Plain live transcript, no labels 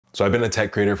So I've been a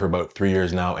tech creator for about 3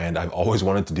 years now, and I've always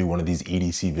wanted to do one of these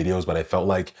EDC videos, but I felt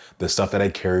like the stuff that I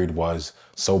carried was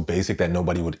so basic that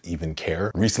nobody would even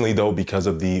care. Recently though, because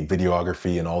of the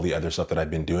videography and all the other stuff that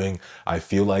I've been doing, I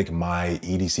feel like my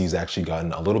EDC's actually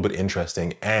gotten a little bit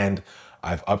interesting and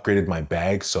I've upgraded my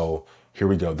bag. So here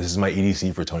we go. This is my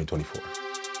EDC for 2024.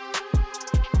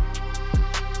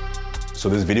 So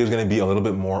this video is going to be a little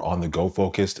bit more on the go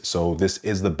focused. So this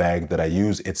is the bag that I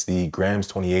use. It's the Grams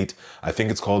 28. I think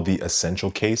it's called the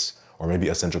Essential Case or maybe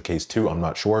Essential Case 2. I'm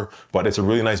not sure, but it's a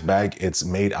really nice bag. It's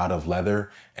made out of leather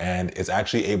and it's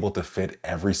actually able to fit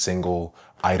every single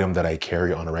item that I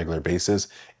carry on a regular basis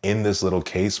in this little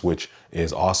case, which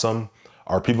is awesome.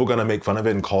 Are people going to make fun of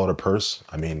it and call it a purse?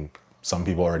 I mean, some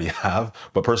people already have,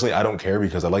 but personally, I don't care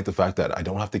because I like the fact that I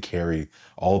don't have to carry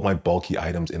all of my bulky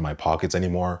items in my pockets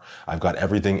anymore. I've got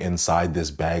everything inside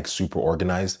this bag super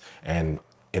organized, and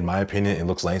in my opinion, it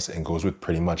looks nice and goes with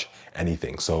pretty much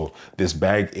anything. So this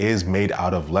bag is made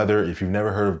out of leather. If you've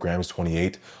never heard of Grams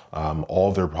 28, all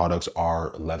of their products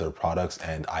are leather products,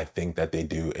 and I think that they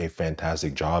do a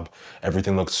fantastic job.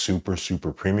 Everything looks super,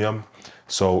 super premium.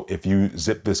 So if you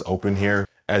zip this open here,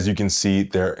 as you can see,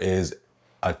 there is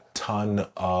a ton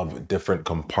of different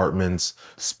compartments,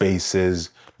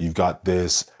 spaces. You've got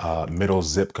this middle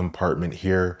zip compartment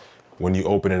here. When you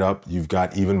open it up, you've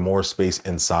got even more space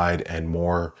inside and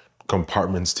more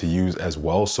compartments to use as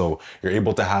well. So you're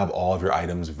able to have all of your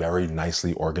items very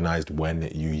nicely organized when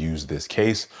you use this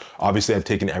case. Obviously, I've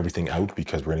taken everything out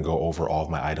because we're gonna go over all of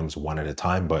my items one at a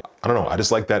time, but I don't know, I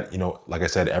just like that, you know, like I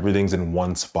said, everything's in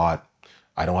one spot.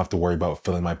 I don't have to worry about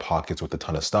filling my pockets with a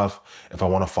ton of stuff. If I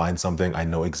want to find something, I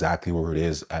know exactly where it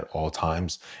is at all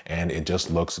times, and it just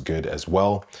looks good as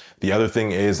well. The other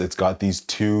thing is it's got these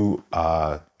two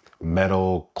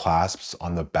metal clasps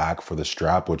on the back for the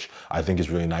strap, which I think is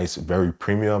really nice, very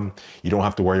premium. You don't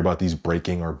have to worry about these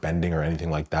breaking or bending or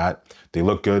anything like that. They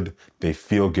look good, they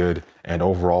feel good, and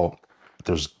overall,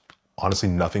 there's honestly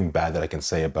nothing bad that I can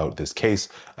say about this case.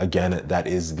 Again, that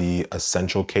is the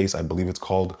Essential Case, I believe it's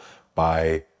called,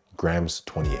 by Grams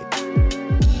 28.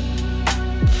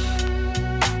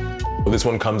 Well, this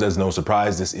one comes as no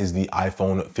surprise. This is the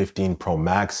iPhone 15 Pro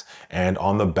Max, and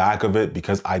on the back of it,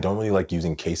 because I don't really like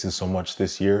using cases so much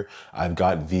this year, I've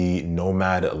got the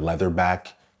Nomad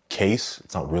leatherback case.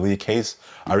 It's not really a case.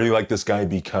 I really like this guy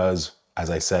because, as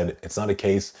I said, it's not a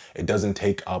case. It doesn't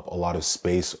take up a lot of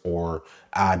space or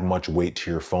add much weight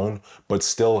to your phone, but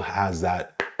still has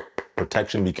that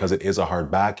protection because it is a hard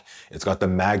back. It's got the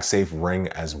MagSafe ring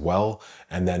as well,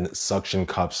 and then suction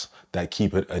cups that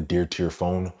keep it adhered to your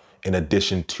phone in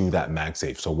addition to that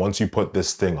MagSafe. So once you put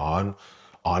this thing on,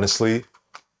 honestly,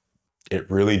 it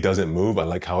really doesn't move. I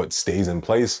like how it stays in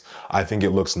place. I think it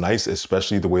looks nice,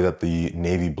 especially the way that the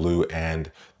navy blue and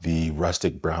the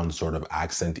rustic brown sort of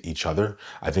accent each other.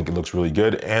 I think it looks really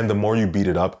good. And the more you beat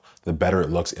it up, the better it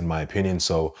looks in my opinion.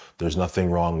 So there's nothing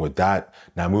wrong with that.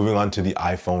 Now moving on to the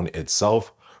iPhone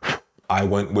itself, I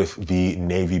went with the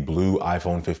navy blue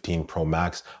iPhone 15 Pro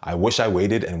Max. I wish I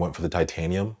waited and went for the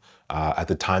titanium. At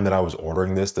the time that I was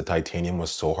ordering this, the titanium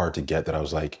was so hard to get that I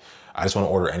was like, I just want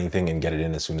to order anything and get it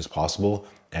in as soon as possible.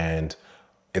 And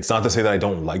it's not to say that I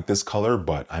don't like this color,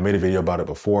 but I made a video about it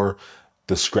before.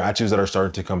 The scratches that are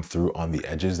starting to come through on the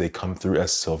edges, they come through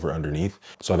as silver underneath.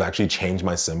 So I've actually changed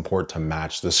my SIM port to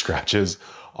match the scratches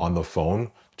on the phone,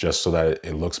 just so that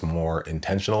it looks more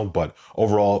intentional. But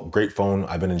overall, great phone.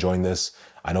 I've been enjoying this.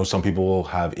 I know some people will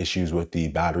have issues with the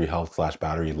battery health /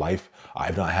 battery life.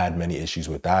 I've not had many issues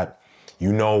with that.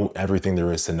 You know everything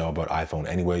there is to know about iPhone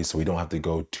anyway, so we don't have to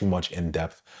go too much in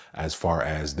depth as far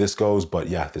as this goes. But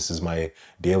yeah, this is my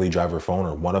daily driver phone,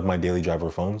 or one of my daily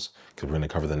driver phones, because we're gonna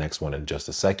cover the next one in just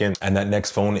a second. And that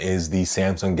next phone is the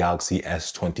Samsung Galaxy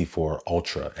S24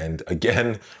 Ultra. And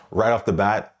again, right off the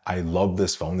bat, I love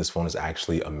this phone. This phone is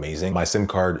actually amazing. My SIM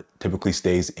card typically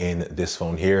stays in this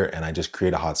phone here, and I just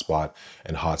create a hotspot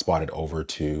and hotspot it over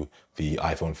to the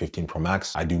iPhone 15 Pro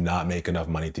Max. I do not make enough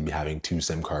money to be having 2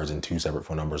 SIM cards and 2 separate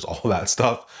phone numbers. All that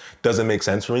stuff doesn't make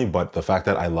sense for me, but the fact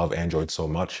that I love Android so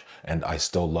much and I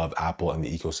still love Apple and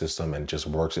the ecosystem and it just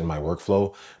works in my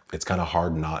workflow, it's kind of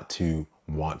hard not to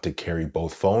want to carry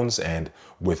both phones. And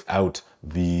without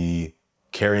the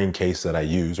carrying case that I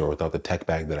use, or without the tech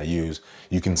bag that I use,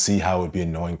 you can see how it would be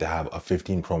annoying to have a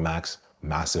 15 Pro Max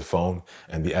massive phone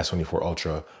and the S24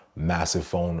 Ultra massive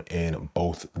phone in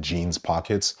both jeans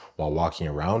pockets while walking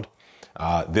around.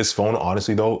 This phone,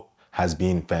 honestly though, has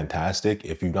been fantastic.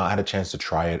 If you've not had a chance to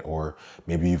try it, or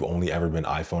maybe you've only ever been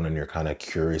iPhone and you're kind of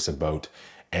curious about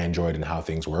Android and how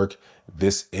things work,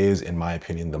 this is, in my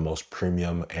opinion, the most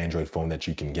premium Android phone that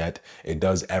you can get. It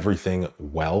does everything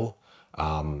well.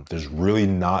 There's really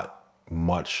not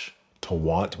much to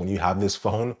want when you have this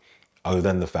phone, other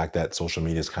than the fact that social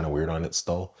media is kind of weird on it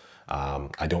still.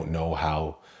 I don't know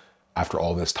how, after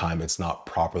all this time, it's not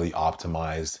properly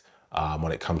optimized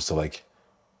when it comes to like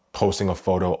posting a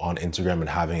photo on Instagram and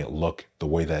having it look the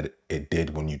way that it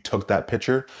did when you took that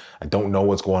picture. I don't know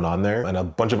what's going on there, and a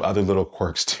bunch of other little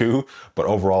quirks too, but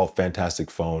overall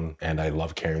fantastic phone, and I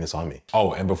love carrying this on me.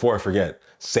 Oh, and before I forget,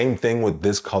 same thing with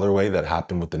this colorway that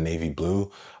happened with the navy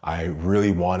blue. I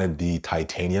really wanted the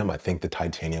titanium. I think the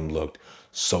titanium looked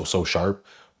so sharp,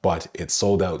 but it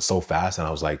sold out so fast, and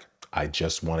I was like, I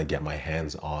just want to get my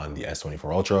hands on the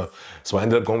S24 Ultra. So I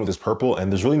ended up going with this purple,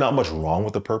 and there's really not much wrong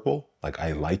with the purple. Like,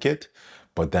 I like it,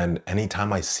 but then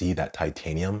anytime I see that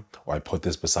titanium, or I put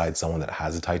this beside someone that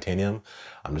has a titanium,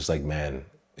 I'm just like, man,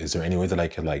 is there any way that I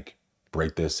could like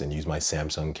break this and use my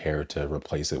Samsung Care to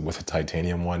replace it with a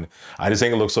titanium one? I just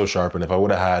think it looks so sharp, and if I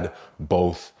would have had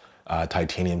both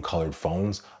titanium colored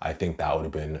phones, I think that would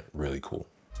have been really cool.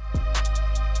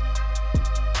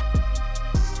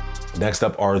 Next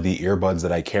up are the earbuds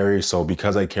that I carry. So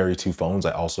because I carry two phones,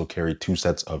 I also carry two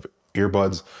sets of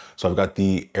earbuds. So I've got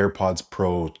the AirPods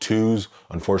Pro 2s,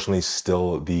 unfortunately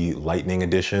still the Lightning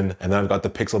edition. And then I've got the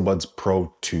Pixel Buds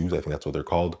Pro 2s, I think that's what they're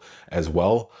called as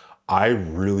well. I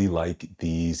really like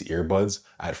these earbuds.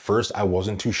 At first, I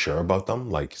wasn't too sure about them.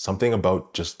 Like, something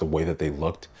about just the way that they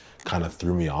looked kind of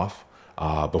threw me off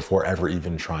before ever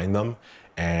even trying them.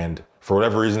 And for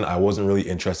whatever reason, I wasn't really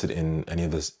interested in any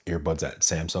of this earbuds that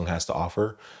Samsung has to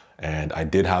offer. And I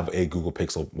did have a Google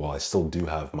Pixel, well, I still do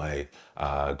have my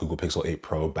Google Pixel 8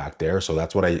 Pro back there. So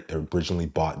that's what I originally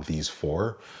bought these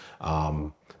for.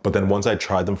 But then once I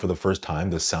tried them for the first time,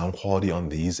 the sound quality on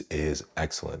these is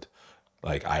excellent.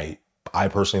 Like, I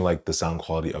personally like the sound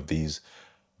quality of these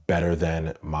better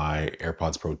than my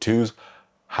AirPods Pro 2s.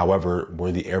 However,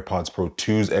 where the AirPods Pro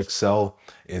 2s excel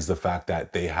is the fact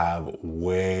that they have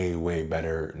way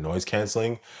better noise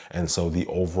canceling. And so the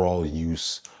overall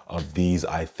use of these,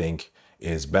 I think,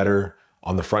 is better.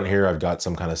 On the front here, I've got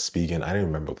some kind of Spigen, I don't even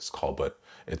remember what it's called, but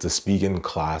it's a Spigen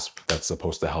clasp that's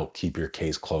supposed to help keep your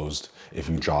case closed if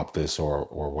you drop this or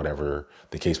whatever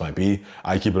the case might be.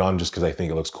 I keep it on just because I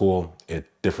think it looks cool. It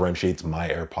differentiates my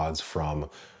AirPods from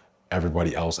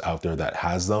everybody else out there that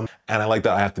has them. And I like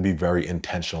that I have to be very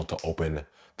intentional to open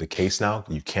the case now.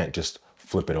 You can't just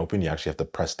flip it open. You actually have to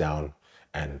press down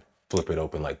and flip it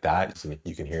open like that. So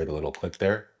you can hear the little click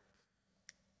there.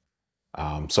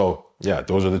 So yeah,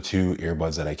 those are the two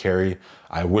earbuds that I carry.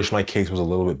 I wish my case was a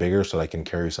little bit bigger so I can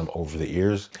carry some over the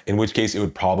ears, in which case it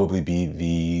would probably be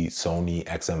the Sony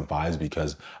XM5s,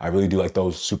 because I really do like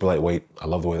those, super lightweight. I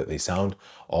love the way that they sound.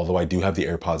 Although I do have the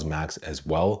AirPods Max as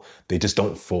well. They just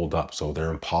don't fold up, so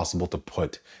they're impossible to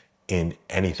put in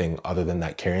anything other than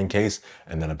that carrying case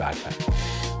and then a backpack.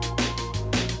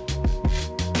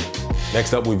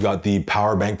 Next up, we've got the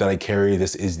power bank that I carry.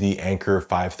 This is the Anker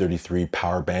 533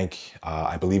 power bank.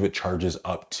 I believe it charges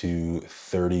up to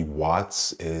 30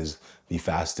 watts is the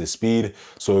fastest speed.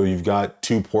 So you've got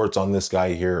two ports on this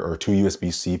guy here, or two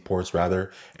USB-C ports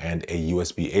rather, and a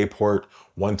USB-A port.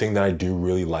 One thing that I do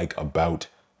really like about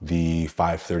the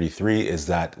 533 is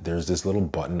that there's this little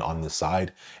button on the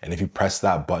side, and if you press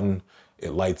that button,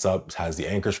 it lights up, has the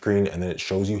Anker screen, and then it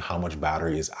shows you how much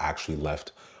battery is actually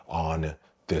left on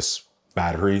this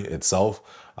battery itself.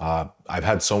 I've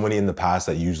had so many in the past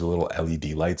that use the little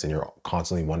LED lights, and you're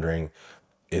constantly wondering,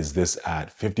 is this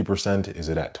at 50%? Is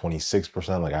it at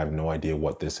 26%? Like, I have no idea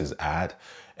what this is at.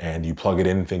 And you plug it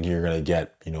in thinking you're gonna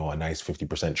get, you know, a nice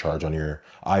 50% charge on your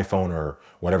iPhone or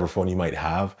whatever phone you might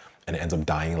have, and it ends up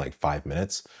dying in like 5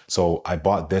 minutes. So I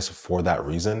bought this for that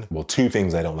reason. Well, two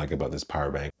things I don't like about this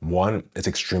power bank. One, it's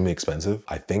extremely expensive.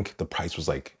 I think the price was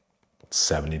like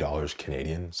 $70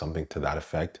 Canadian, something to that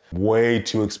effect. Way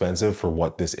too expensive for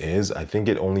what this is. I think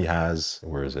it only has,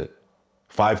 where is it?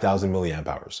 5,000 milliamp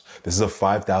hours. This is a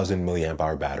 5,000 milliamp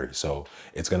hour battery. So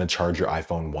it's gonna charge your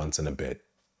iPhone once in a bit,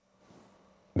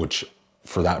 which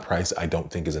for that price, I don't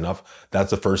think is enough.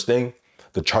 That's the first thing.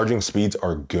 The charging speeds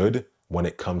are good when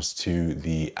it comes to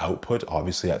the output,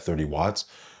 obviously at 30 watts,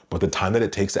 but the time that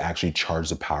it takes to actually charge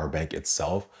the power bank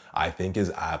itself, I think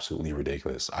is absolutely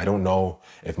ridiculous. I don't know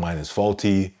if mine is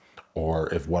faulty,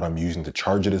 or if what I'm using to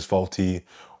charge it is faulty,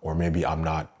 or maybe I'm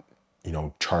not, you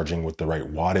know, charging with the right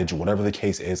wattage. Whatever the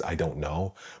case is, I don't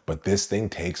know, but this thing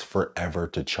takes forever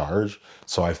to charge.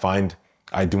 So I find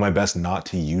I do my best not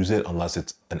to use it unless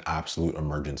it's an absolute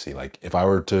emergency. Like, if I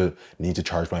were to need to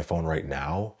charge my phone right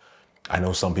now, I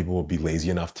know some people will be lazy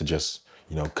enough to just,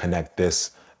 you know, connect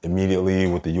this immediately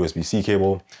with the USB-C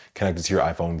cable, connect it to your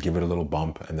iPhone, give it a little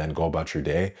bump, and then go about your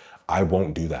day. I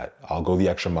won't do that. I'll go the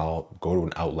extra mile, go to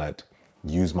an outlet,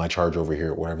 use my charge over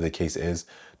here, whatever the case is,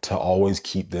 to always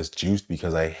keep this juiced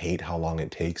because I hate how long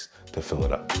it takes to fill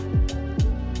it up.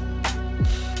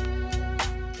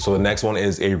 So the next one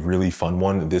is a really fun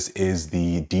one. This is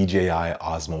the DJI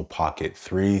Osmo Pocket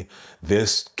 3.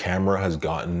 This camera has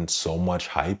gotten so much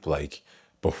hype. Like,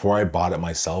 before I bought it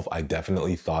myself, I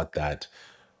definitely thought that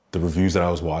the reviews that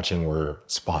I was watching were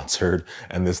sponsored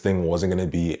and this thing wasn't gonna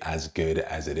be as good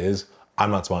as it is. I'm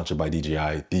not sponsored by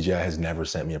DJI. DJI has never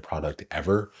sent me a product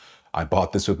ever. I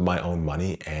bought this with my own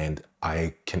money and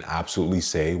I can absolutely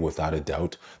say without a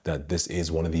doubt that this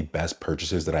is one of the best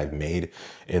purchases that I've made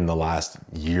in the last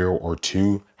year or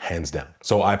two, hands down.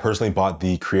 So I personally bought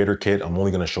the creator kit. I'm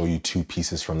only gonna show you 2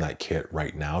 pieces from that kit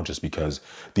right now, just because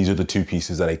these are the 2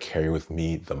 pieces that I carry with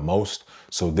me the most.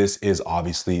 So this is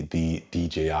obviously the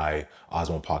DJI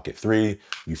Osmo Pocket 3.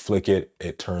 You flick it,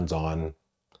 it turns on,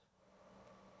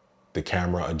 the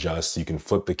camera adjusts. You can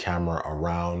flip the camera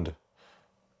around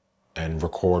and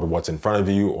record what's in front of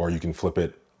you, or you can flip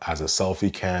it as a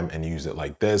selfie cam and use it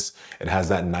like this. It has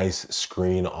that nice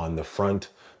screen on the front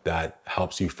that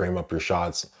helps you frame up your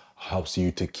shots, helps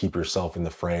you to keep yourself in the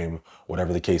frame,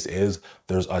 whatever the case is.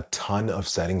 There's a ton of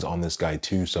settings on this guy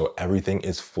too, so everything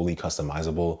is fully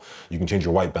customizable. You can change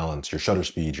your white balance, your shutter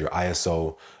speed, your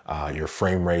ISO, your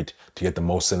frame rate to get the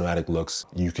most cinematic looks.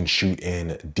 You can shoot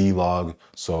in D-Log,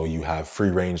 so you have free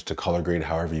range to color grade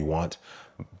however you want.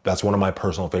 That's one of my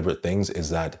personal favorite things, is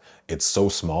that it's so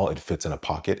small, it fits in a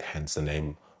pocket, hence the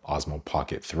name Osmo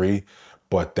Pocket 3.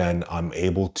 But then I'm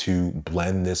able to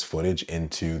blend this footage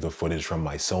into the footage from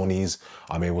my Sonys.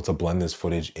 I'm able to blend this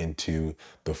footage into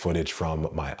the footage from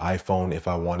my iPhone if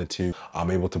I wanted to.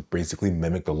 I'm able to basically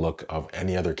mimic the look of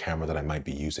any other camera that I might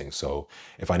be using. So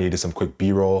if I needed some quick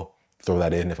B-roll, throw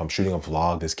that in. If I'm shooting a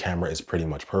vlog, this camera is pretty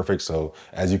much perfect. So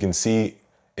as you can see,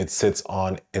 it sits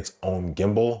on its own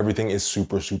gimbal. Everything is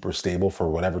super, super stable for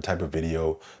whatever type of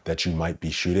video that you might be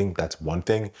shooting. That's one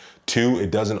thing. 2,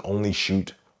 it doesn't only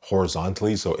shoot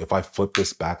horizontally. So if I flip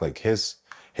this back like this,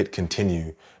 hit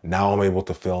continue, now I'm able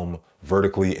to film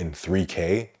vertically in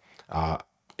 3K.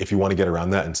 If you want to get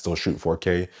around that and still shoot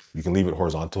 4K, you can leave it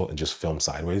horizontal and just film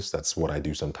sideways. That's what I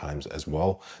do sometimes as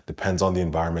well. Depends on the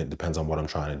environment, depends on what I'm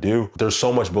trying to do. There's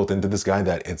so much built into this guy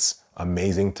that it's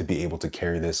amazing to be able to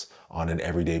carry this on an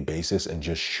everyday basis and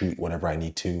just shoot whatever I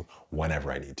need to,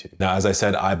 whenever I need to. Now, as I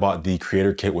said, I bought the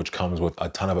creator kit, which comes with a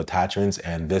ton of attachments,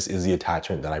 and this is the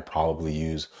attachment that I probably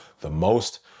use the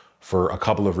most for a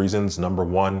couple of reasons. Number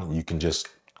one, you can just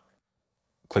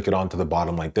click it onto the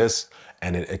bottom like this,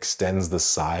 and it extends the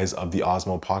size of the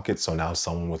Osmo Pocket. So now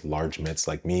someone with large mitts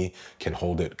like me can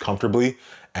hold it comfortably.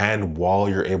 And while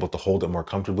you're able to hold it more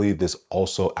comfortably, this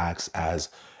also acts as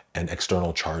an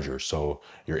external charger. So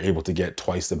you're able to get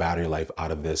twice the battery life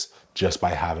out of this just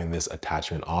by having this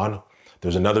attachment on.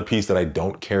 There's another piece that I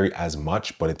don't carry as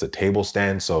much, but it's a table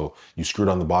stand. So you screw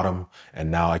it on the bottom and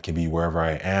now I can be wherever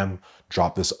I am,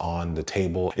 drop this on the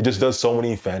table. It just does so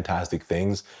many fantastic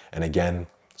things. And again,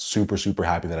 super, super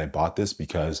happy that I bought this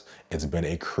because it's been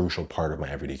a crucial part of my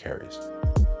everyday carries.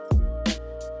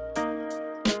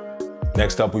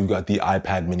 Next up, we've got the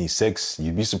iPad Mini 6.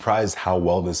 You'd be surprised how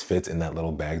well this fits in that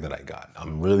little bag that I got.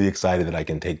 I'm really excited that I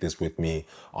can take this with me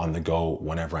on the go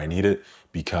whenever I need it,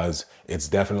 because it's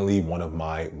definitely one of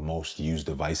my most used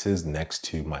devices next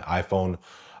to my iPhone.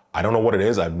 I don't know what it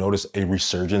is. I've noticed a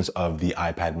resurgence of the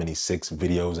iPad Mini 6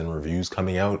 videos and reviews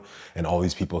coming out and all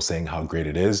these people saying how great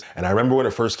it is. And I remember when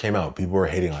it first came out, people were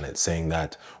hating on it, saying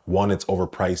that 1, it's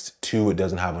overpriced, 2, it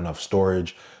doesn't have enough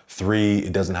storage, 3,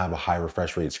 it doesn't have a high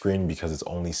refresh rate screen because it's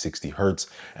only 60 Hertz,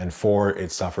 and 4,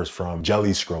 it suffers from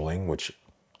jelly scrolling, which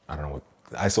I don't know what,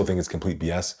 I still think it's complete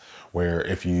BS, where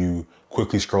if you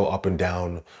quickly scroll up and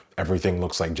down, everything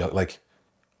looks like jelly. Like,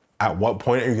 at what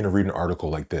point are you gonna read an article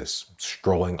like this,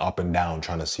 scrolling up and down,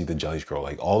 trying to see the jelly scroll?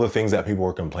 Like, all the things that people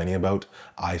were complaining about,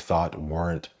 I thought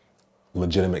weren't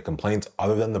legitimate complaints,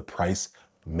 other than the price,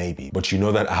 maybe. But you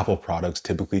know that Apple products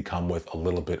typically come with a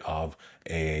little bit of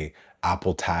a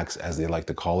Apple tax, as they like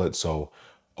to call it. So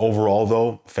overall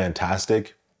though,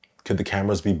 fantastic. Could the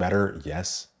cameras be better?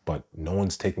 Yes, but no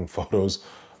one's taking photos,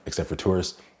 except for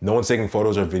tourists. No one's taking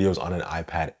photos or videos on an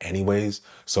iPad anyways.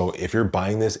 So if you're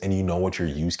buying this and you know what your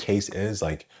use case is,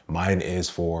 like mine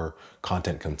is for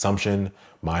content consumption,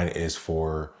 mine is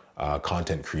for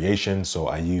content creation. So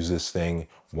I use this thing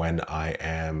when I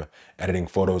am editing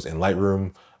photos in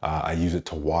Lightroom. I use it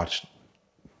to watch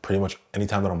pretty much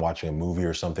anytime that I'm watching a movie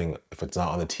or something. If it's not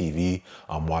on the TV,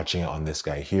 I'm watching it on this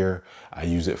guy here. I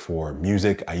use it for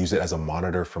music. I use it as a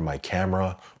monitor for my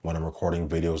camera when I'm recording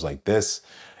videos like this.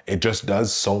 it just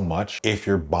does so much if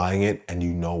you're buying it and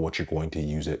you know what you're going to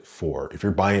use it for. If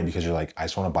you're buying it because you're like, I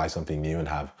just want to buy something new and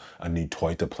have a new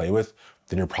toy to play with,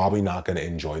 then you're probably not going to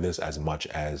enjoy this as much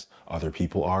as other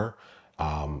people are.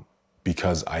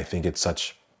 Because I think it's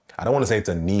such, I don't want to say it's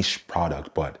a niche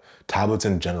product, but tablets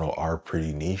in general are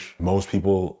pretty niche. Most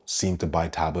people seem to buy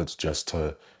tablets just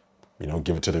to, you know,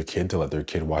 give it to their kid, to let their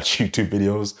kid watch YouTube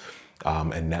videos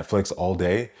and Netflix all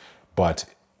day. But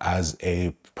as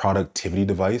a productivity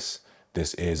device,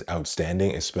 this is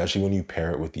outstanding, especially when you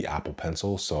pair it with the Apple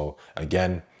Pencil. So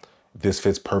again, this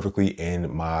fits perfectly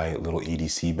in my little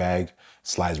EDC bag,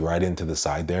 slides right into the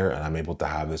side there, and I'm able to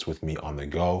have this with me on the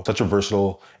go. Such a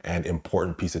versatile and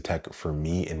important piece of tech for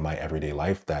me in my everyday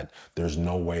life that there's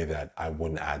no way that I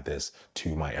wouldn't add this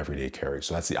to my everyday carry.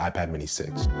 So that's the iPad Mini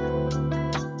 6.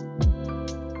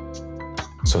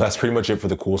 So that's pretty much it for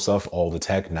the cool stuff, all the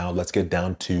tech. Now let's get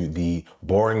down to the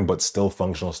boring but still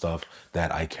functional stuff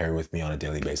that I carry with me on a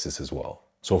daily basis as well.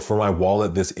 So for my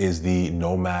wallet, this is the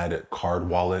Nomad card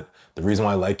wallet. The reason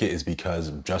why I like it is because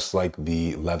just like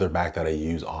the leather bag that I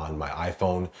use on my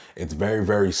iPhone, it's very,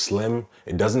 very slim.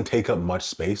 It doesn't take up much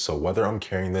space. So whether I'm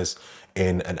carrying this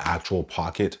in an actual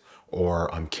pocket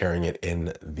or I'm carrying it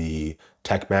in the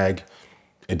tech bag,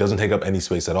 it doesn't take up any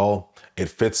space at all. It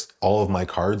fits all of my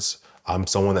cards. I'm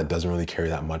someone that doesn't really carry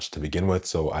that much to begin with.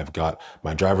 So I've got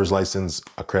my driver's license,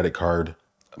 a credit card,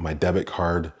 my debit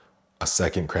card, a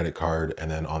second credit card, and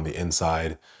then on the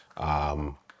inside,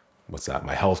 what's that?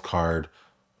 My health card,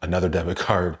 another debit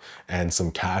card, and some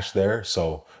cash there.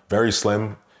 So very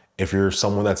slim. If you're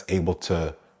someone that's able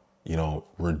to, you know,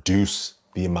 reduce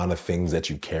the amount of things that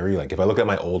you carry, like if I look at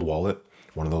my old wallet,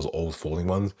 one of those old folding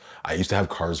ones, I used to have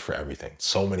cards for everything.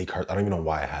 So many cards. I don't even know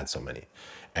why I had so many.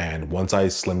 And once I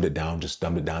slimmed it down, just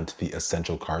dumbed it down to the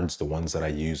essential cards, the ones that I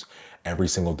use every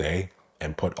single day,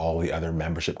 and put all the other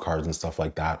membership cards and stuff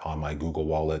like that on my Google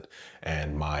Wallet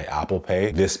and my Apple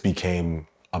Pay, this became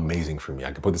amazing for me.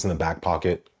 I could put this in the back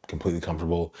pocket, completely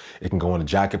comfortable. It can go in a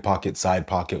jacket pocket, side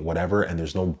pocket, whatever, and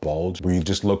there's no bulge where you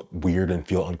just look weird and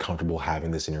feel uncomfortable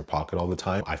having this in your pocket all the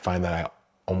time. I find that I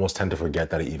almost tend to forget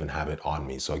that I even have it on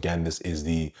me. So again, this is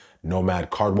the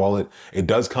Nomad card wallet. It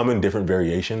does come in different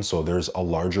variations. So there's a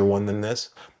larger one than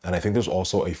this. And I think there's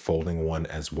also a folding one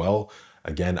as well.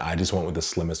 Again, I just went with the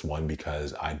slimmest one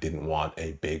because I didn't want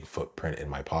a big footprint in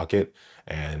my pocket.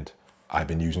 And I've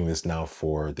been using this now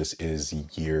for, this is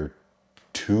year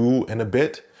 2 and a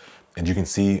bit. And you can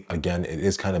see, again, it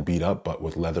is kind of beat up, but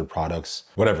with leather products,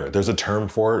 whatever, there's a term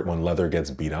for it when leather gets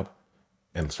beat up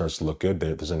and it starts to look good.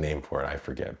 There's a name for it, I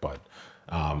forget. But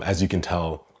as you can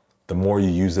tell, the more you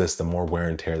use this, the more wear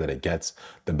and tear that it gets,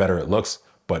 the better it looks,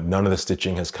 but none of the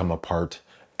stitching has come apart.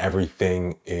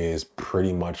 Everything is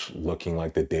pretty much looking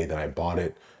like the day that I bought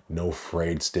it. No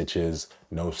frayed stitches,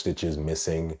 no stitches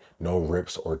missing, no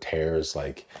rips or tears.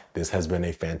 Like, this has been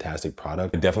a fantastic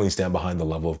product. I definitely stand behind the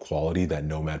level of quality that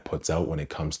Nomad puts out when it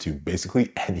comes to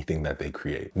basically anything that they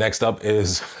create. Next up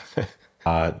is,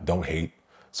 don't hate.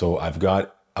 So I've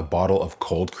got a bottle of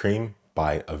cold cream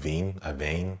by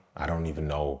Avane. I don't even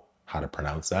know how to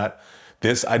pronounce that.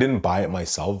 This, I didn't buy it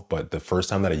myself, but the first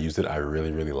time that I used it, I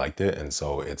really, really liked it. And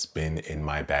so it's been in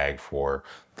my bag for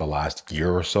the last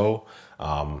year or so.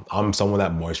 I'm someone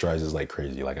that moisturizes like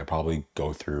crazy. Like, I probably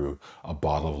go through a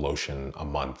bottle of lotion a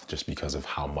month just because of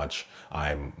how much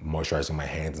I'm moisturizing my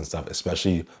hands and stuff,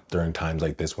 especially during times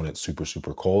like this when it's super,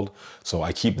 super cold. So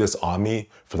I keep this on me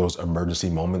for those emergency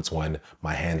moments when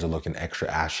my hands are looking extra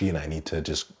ashy and I need to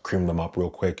just cream them up real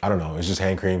quick. I don't know, it's just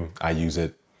hand cream. I use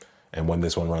it. And when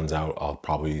this one runs out, I'll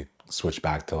probably switch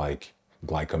back to like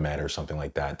Glycomed or something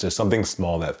like that. Just something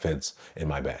small that fits in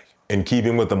my bag. In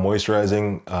keeping with the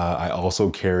moisturizing, I also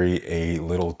carry a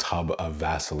little tub of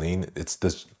Vaseline. This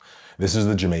is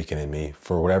the Jamaican in me.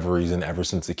 For whatever reason, ever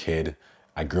since a kid,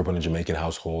 I grew up in a Jamaican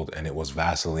household and it was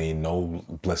Vaseline, no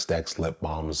Blistex, lip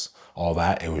balms, all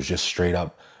that. It was just straight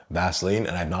up Vaseline,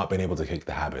 and I've not been able to kick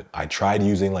the habit. I tried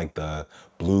using like the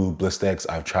blue Blistex.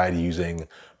 I've tried using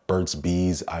Burt's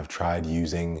Bees. I've tried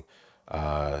using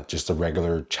just the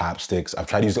regular chapsticks. I've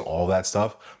tried using all that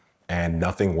stuff and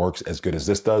nothing works as good as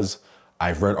this does.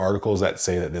 I've read articles that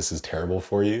say that this is terrible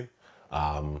for you,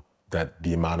 that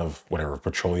the amount of whatever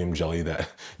petroleum jelly that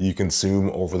you consume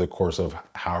over the course of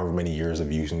however many years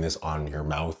of using this on your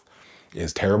mouth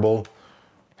is terrible.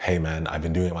 Hey man, I've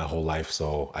been doing it my whole life,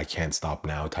 so I can't stop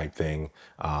now type thing.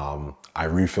 I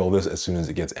refill this as soon as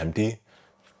it gets empty.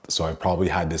 So I've probably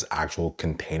had this actual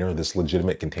container, this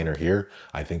legitimate container here,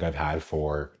 I think I've had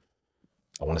for,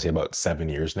 I want to say about 7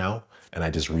 years now. And I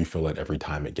just refill it every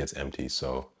time it gets empty.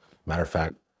 So matter of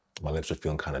fact, my lips are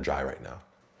feeling kind of dry right now.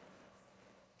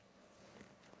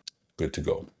 good to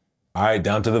go. All right,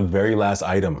 down to the very last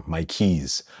item, my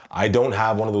keys. I don't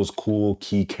have one of those cool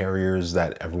key carriers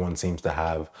that everyone seems to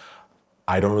have.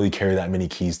 I don't really carry that many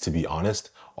keys, to be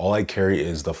honest. All I carry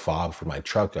is the fob for my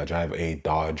truck. I drive a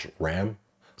Dodge Ram.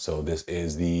 So this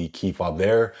is the key fob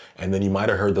there. And then you might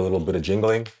have heard the little bit of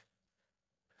jingling.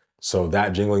 So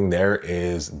that jingling there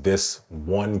is this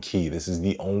one key. This is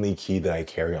the only key that I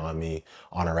carry on me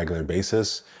on a regular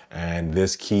basis. And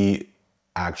this key,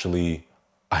 actually,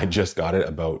 I just got it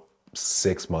about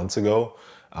 6 months ago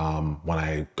when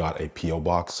I got a PO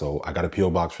box. So I got a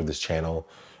PO box for this channel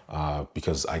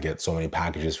because I get so many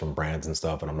packages from brands and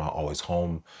stuff, and I'm not always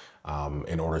home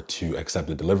in order to accept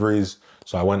the deliveries.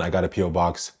 So I got a PO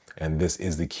box, and this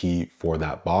is the key for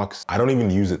that box. I don't even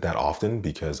use it that often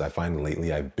because I find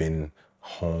lately I've been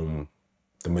home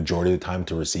the majority of the time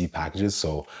to receive packages.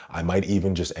 So I might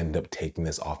even just end up taking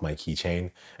this off my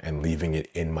keychain and leaving it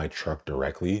in my truck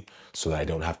directly so that I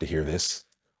don't have to hear this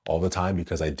all the time,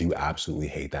 because I do absolutely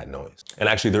hate that noise. And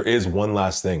actually there is one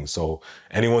last thing. So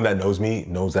anyone that knows me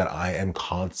knows that I am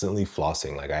constantly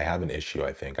flossing. Like, I have an issue,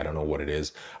 I think. I don't know what it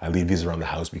is. I leave these around the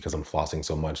house because I'm flossing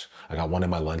so much. I got one in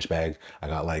my lunch bag. I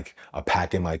got like a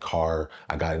pack in my car.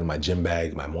 I got it in my gym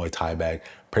bag, my Muay Thai bag.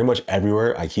 Pretty much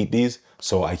everywhere I keep these.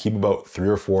 So I keep about 3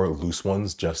 or 4 loose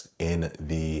ones just in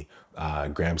the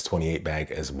grams 28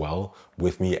 bag as well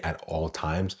with me at all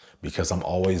times, because I'm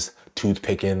always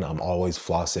toothpicking, I'm always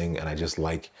flossing, and I just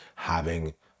like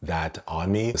having that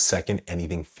on me. The second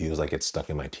anything feels like it's stuck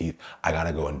in my teeth, I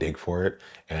gotta go and dig for it.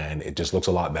 And it just looks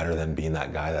a lot better than being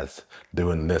that guy that's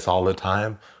doing this all the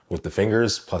time with the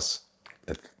fingers. Plus,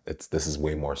 this is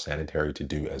way more sanitary to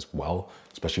do as well,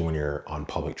 especially when you're on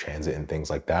public transit and things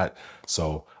like that.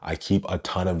 So I keep a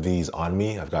ton of these on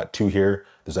me. I've got 2 here.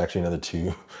 There's actually another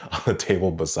 2 on the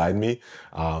table beside me.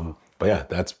 But yeah,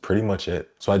 that's pretty much it.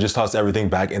 So I just tossed everything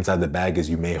back inside the bag, as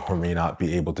you may or may not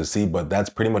be able to see, but that's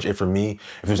pretty much it for me.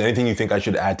 If there's anything you think I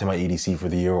should add to my EDC for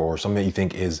the year, or something that you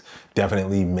think is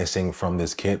definitely missing from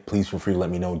this kit, please feel free to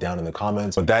let me know down in the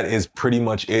comments. But that is pretty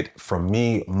much it from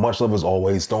me. Much love as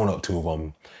always, throwing up 2 of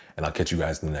them, and I'll catch you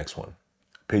guys in the next one.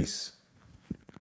 Peace.